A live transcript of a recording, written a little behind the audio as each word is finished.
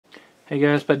Hey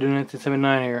guys, Spade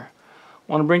 1979 here. I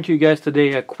want to bring to you guys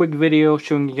today a quick video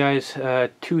showing you guys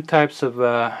two types of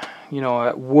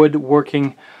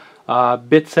woodworking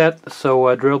bit set,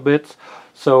 so drill bits.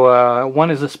 So one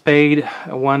is a spade,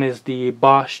 one is the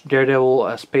Bosch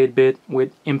Daredevil Spade bit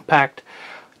with impact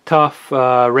tough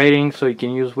rating, so you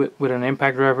can use with an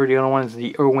impact driver. The other one is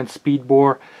the Irwin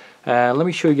speedbor. Let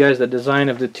me show you guys the design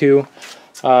of the two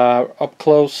up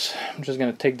close. I'm just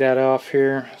going to take that off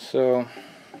here, so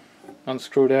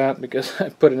unscrew that because I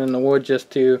put it in the wood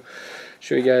just to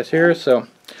show you guys here. So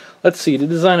let's see the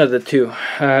design of the two.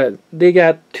 They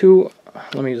got two.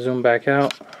 Let me zoom back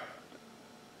out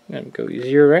and go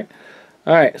easier, right?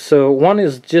 Alright, so one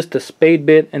is just a spade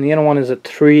bit and the other one is a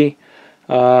tree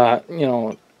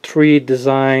tree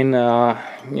design.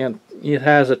 It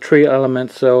has a tree element,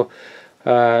 so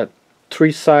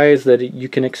three sides that you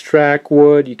can extract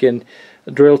wood, you can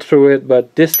drill through it.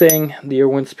 But this thing, the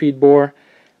Irwin speedbor,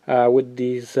 with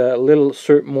these little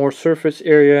more surface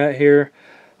area here,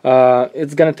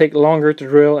 it's gonna take longer to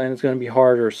drill and it's gonna be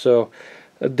harder. So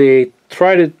they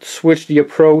try to switch the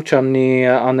approach on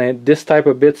this type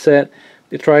of bit set.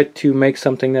 They tried to make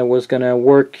something that was gonna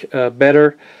work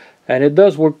better, and it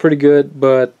does work pretty good.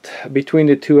 But between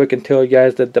the two, I can tell you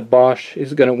guys that the Bosch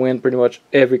is gonna win pretty much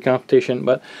every competition.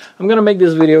 But I'm gonna make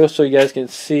this video so you guys can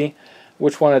see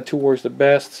which one of the two works the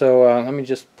best. So let me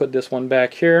just put this one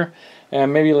back here,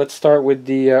 and maybe let's start with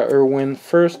the Irwin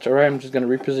first. Alright, I'm just going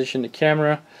to reposition the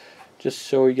camera just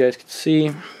so you guys can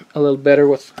see a little better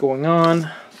what's going on.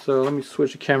 So let me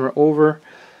switch the camera over,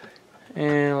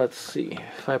 and let's see.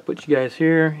 If I put you guys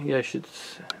here, you guys should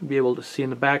be able to see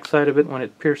in the back side of it when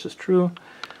it pierces through.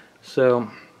 So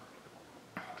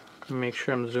make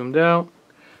sure I'm zoomed out.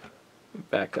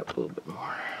 Back up a little bit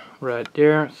more. Right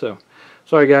there. So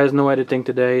sorry guys, no editing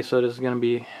today, so this is going to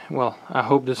be, well, I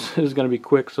hope this is going to be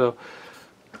quick. So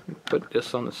put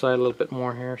this on the side a little bit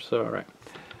more here. So alright,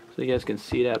 so you guys can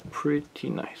see that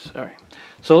pretty nice. Alright,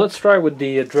 so let's try with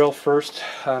the drill first.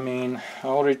 I mean, I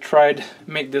already tried to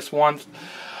make this once,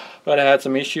 but I had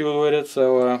some issue with it.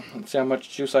 So let's see how much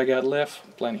juice I got left.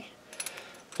 Plenty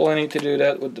to do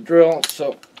that with the drill.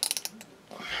 So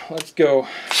let's go.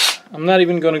 I'm not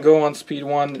even going to go on speed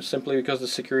 1 simply because the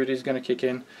security is going to kick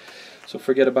in. So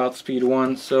forget about speed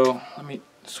 1. So let me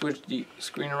switch the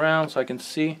screen around so I can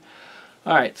see.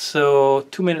 Alright, so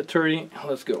 2:30.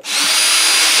 Let's go.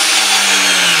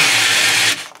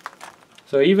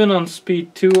 So even on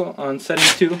speed 2, on setting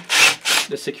 2,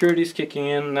 the security is kicking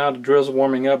in. Now the drill's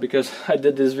warming up because I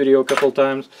did this video a couple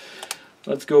times.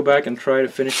 Let's go back and try to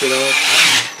finish it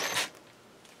off.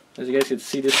 As you guys can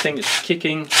see, this thing is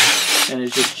kicking and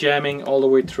it's just jamming all the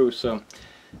way through. So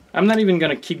I'm not even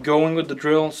gonna keep going with the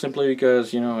drill simply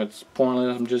because, you know, it's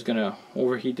pointless. I'm just gonna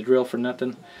overheat the drill for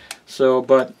nothing. So,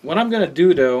 but what I'm gonna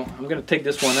do though, I'm gonna take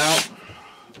this one out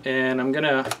and I'm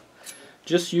gonna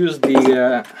just use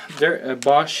the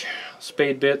Bosch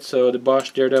spade bit, so the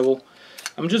Bosch Daredevil.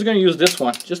 I'm just gonna use this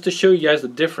one just to show you guys the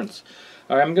difference.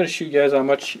 Alright, I'm gonna show you guys how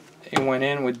much it went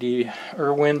in with the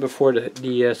Irwin before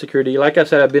the security. Like I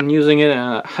said, I've been using it,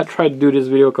 and I tried to do this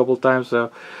video a couple times,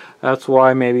 so that's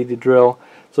why maybe the drill.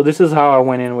 So this is how I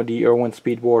went in with the Irwin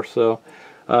speedbor. So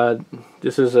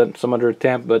this is some other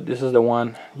attempt, but this is the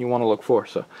one you want to look for.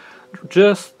 So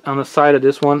just on the side of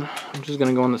this one, I'm just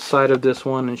gonna go on the side of this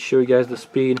one and show you guys the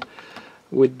speed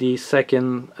with the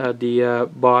second the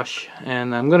Bosch,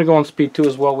 and I'm gonna go on speed 2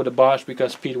 as well with the Bosch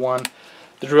because speed 1,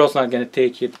 the drill's not going to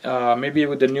take it. Maybe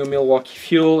with the new Milwaukee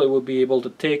fuel it will be able to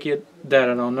take it. That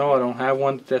I don't know. I don't have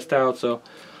one to test out. So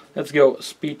let's go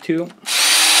speed 2.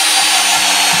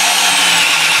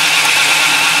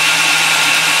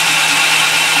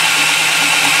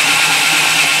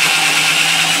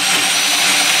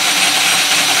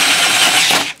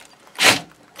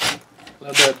 A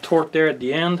little bit of torque there at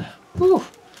the end. Whew,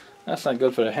 that's not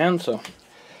good for the hand. So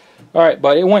alright,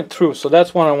 but it went through. So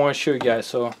that's what I want to show you guys.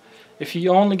 So if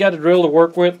you only got a drill to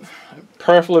work with,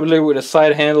 preferably with a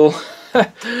side handle,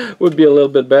 would be a little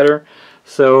bit better.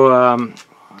 So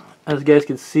as you guys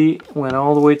can see, it went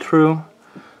all the way through.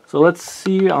 So let's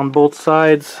see on both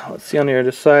sides. Let's see on the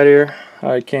other side here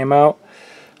how it came out.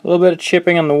 A little bit of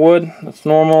chipping on the wood. That's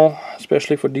normal,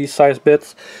 especially for these size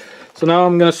bits. So now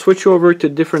I'm going to switch over to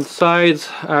different sides.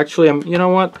 Actually, you know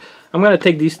what? I'm going to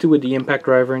take these two with the impact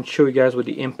driver and show you guys with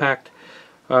the impact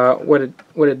what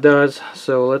it does.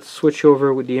 So let's switch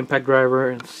over with the impact driver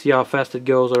and see how fast it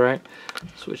goes. Alright,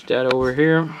 switch that over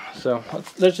here. So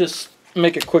let's just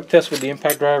make a quick test with the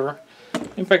impact driver.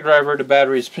 Impact driver, the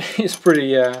battery is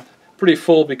pretty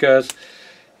full because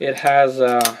it has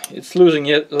it's losing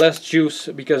less juice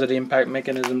because of the impact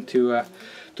mechanism to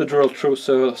to drill through.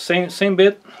 So same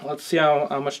bit. Let's see how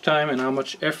much time and how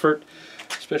much effort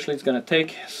especially it's gonna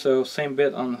take. So same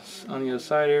bit on the other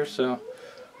side here. So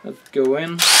let's go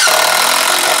in.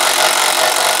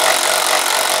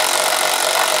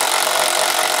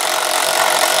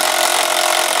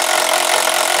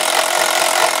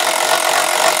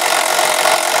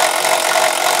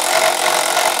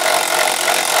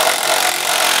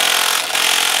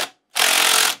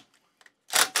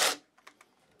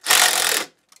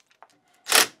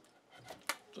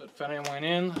 So it finally went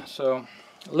in. So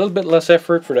a little bit less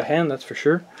effort for the hand, that's for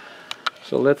sure.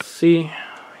 So let's see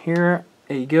here.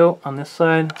 There you go. On this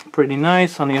side, pretty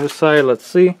nice. On the other side, let's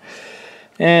see.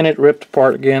 And it ripped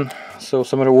apart again. So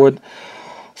some of the wood.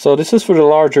 So this is for the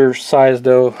larger size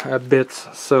though, bits.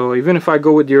 So even if I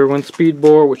go with the Irwin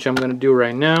speedbor, which I'm going to do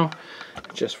right now,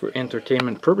 just for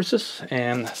entertainment purposes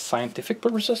and scientific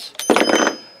purposes.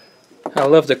 I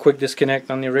love the quick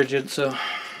disconnect on the rigid. So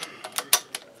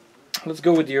let's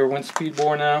go with the Irwin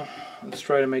speedbor now. Let's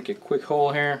try to make a quick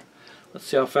hole here. Let's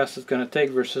see how fast it's going to take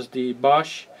versus the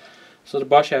Bosch. So the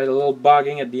Bosch had a little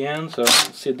bogging at the end, so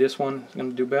let's see if this one is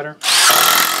going to do better.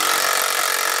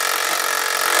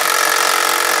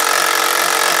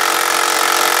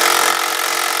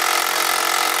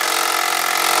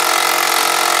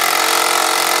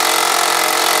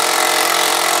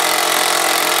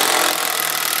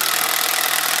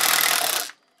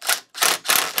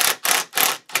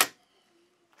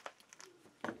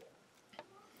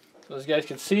 So as you guys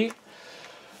can see,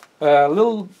 a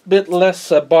little bit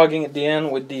less bogging at the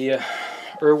end with the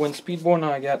Irwin speedbor.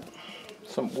 Now I got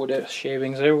some wood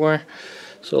shavings everywhere.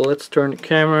 So let's turn the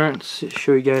camera and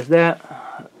show you guys that.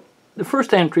 The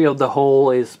first entry of the hole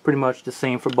is pretty much the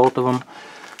same for both of them.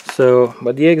 So,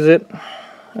 but the exit,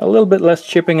 a little bit less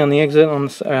chipping on the exit on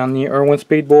the Irwin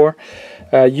speedbor.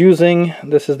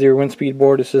 This is the Irwin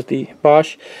speedbor, this is the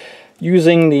Bosch.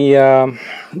 Using the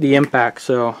impact.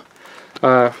 So.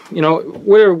 You know,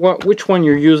 which one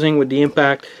you're using with the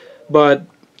impact, but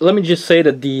let me just say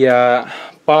that the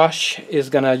Bosch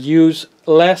is gonna use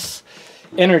less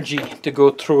energy to go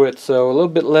through it, so a little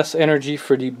bit less energy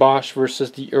for the Bosch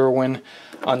versus the Irwin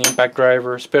on the impact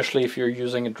driver, especially if you're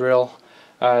using a drill.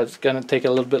 It's gonna take a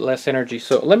little bit less energy.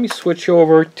 So let me switch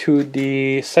over to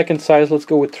the second size. Let's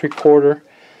go with 3/4.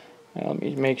 Let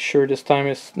me make sure this time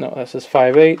this is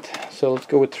 5/8, so let's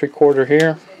go with 3/4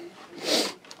 here.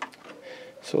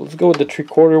 So let's go with the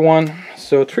 3/4 one.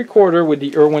 So 3/4 with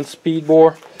the Irwin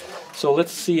speedbor. So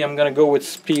let's see, I'm gonna go with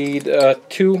speed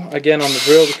 2 again on the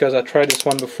drill because I tried this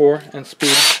one before, and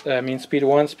speed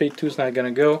 1, speed 2 is not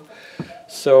gonna go.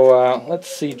 So let's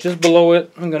see, just below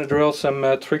it, I'm gonna drill some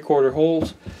 3/4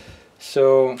 holes.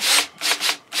 So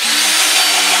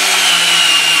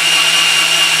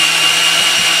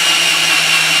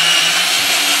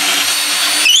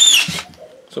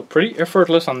pretty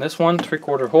effortless on this one,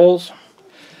 3/4 holes.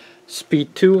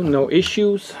 Speed 2, no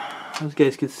issues. As you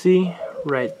guys can see,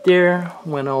 right there,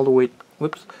 went all the way,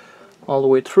 all the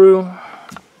way through.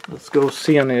 Let's go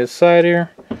see on the other side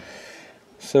here.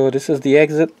 So this is the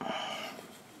exit.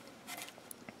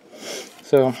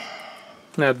 So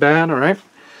not bad, all right.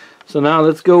 So now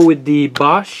let's go with the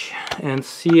Bosch and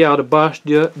see how the Bosch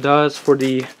does for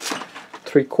the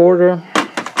 3/4.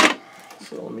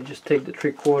 So let me just take the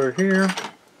 3/4 here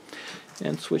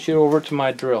and switch it over to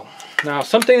my drill. Now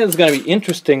something that's going to be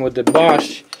interesting with the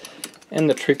Bosch and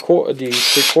the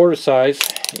 3/4 size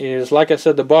is, like I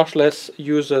said, the Bosch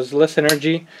uses less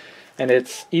energy and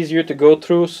it's easier to go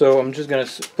through. So I'm just going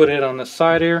to put it on the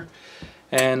side here,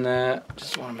 and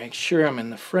just want to make sure I'm in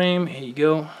the frame. Here you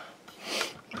go.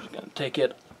 I'm just going to take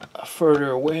it further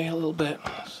away a little bit.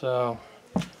 So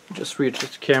just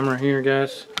readjust the camera here,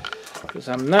 guys, because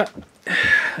I'm not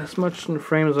as much in the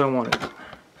frame as I wanted.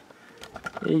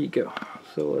 There you go.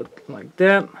 So like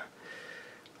that,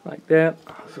 like that.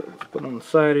 So let's put it on the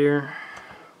side here.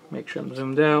 Make sure I'm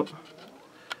zoomed out.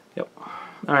 Yep.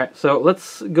 Alright, so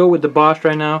let's go with the Bosch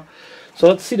right now. So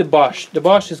let's see the Bosch. The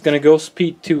Bosch is going to go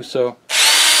speed 2. So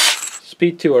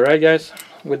speed 2, alright guys,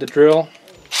 with the drill.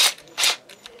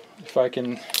 If I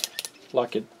can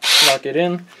lock it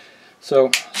in.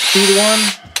 So speed 1,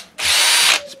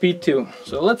 speed 2.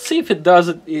 So let's see if it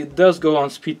does go on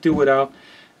speed 2 without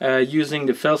using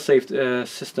the fail-safe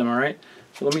system. Alright,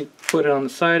 so let me put it on the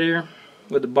side here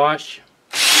with the Bosch.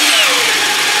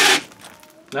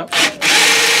 No,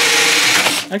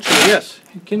 actually yes,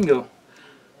 it can go.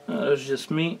 That's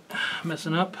just me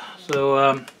messing up.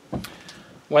 So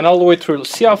went all the way through.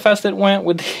 See how fast it went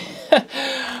with the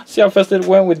see how fast it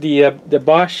went with the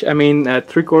Bosch. I mean,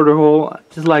 3/4 hole,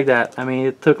 just like that. I mean,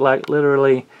 it took like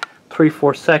literally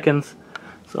 3-4 seconds.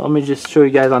 So let me just show you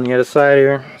guys on the other side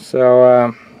here.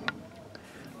 So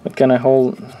what kind of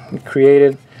hole we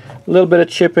created. A little bit of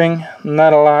chipping,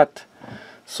 not a lot.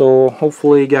 So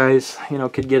hopefully you guys, you know,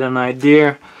 could get an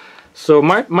idea. So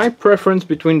my preference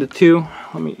between the two,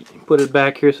 let me put it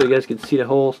back here so you guys can see the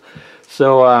holes.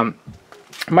 So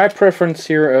my preference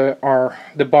here are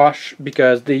the Bosch,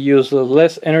 because they use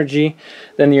less energy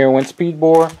than the Irwin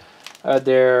speedbor.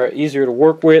 They're easier to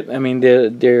work with. I mean,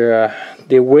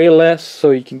 they weigh less,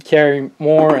 so you can carry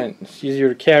more, and it's easier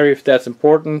to carry if that's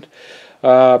important.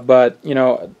 But you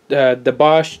know, the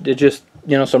Bosch, they're just,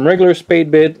 you know, some regular spade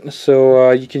bit,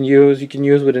 so you can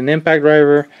use with an impact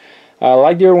driver,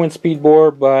 like the Irwin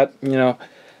speedbor. But you know,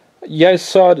 you guys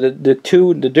saw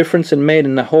the difference in made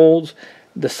in the holes,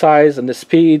 the size and the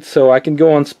speed. So I can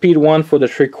go on speed 1 for the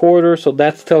 3/4, so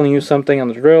that's telling you something on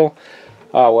the drill.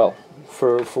 Well,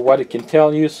 for what it can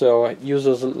tell you, so it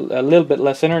uses a little bit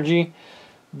less energy.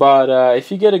 But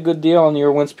if you get a good deal on your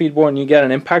Irwin speedbor and you get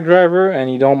an impact driver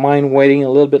and you don't mind waiting a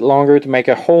little bit longer to make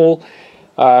a hole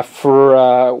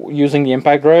for using the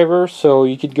impact driver, so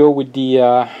you could go with the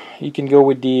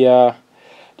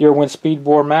Irwin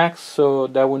speedbor max, so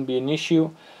that wouldn't be an issue.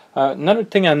 Another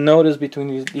thing I noticed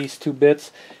between these two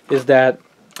bits is that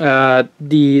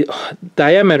the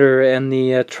diameter and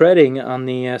the threading on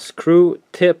the screw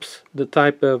tips, the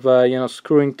type of you know,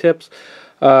 screwing tips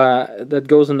that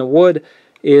goes in the wood,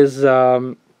 is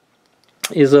a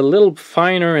little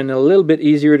finer and a little bit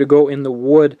easier to go in the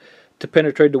wood, to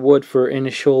penetrate the wood for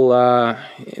initial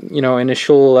you know,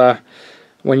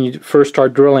 when you first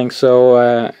start drilling.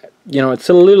 So you know, it's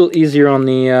a little easier on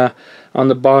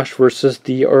the Bosch versus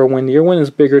the Irwin. The Irwin is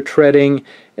bigger threading.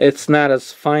 It's not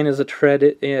as fine as a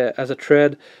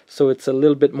thread, so it's a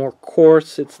little bit more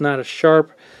coarse. It's not as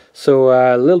sharp, so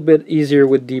a little bit easier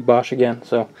with the Bosch again.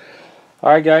 So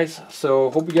alright guys,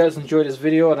 so hope you guys enjoyed this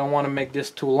video. I don't want to make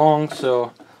this too long,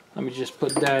 so let me just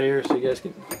put that here so you guys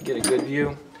can get a good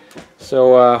view.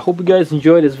 So hope you guys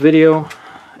enjoyed this video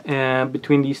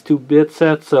between these two bit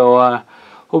sets. So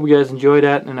hope you guys enjoyed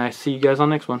that, and I see you guys on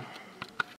the next one.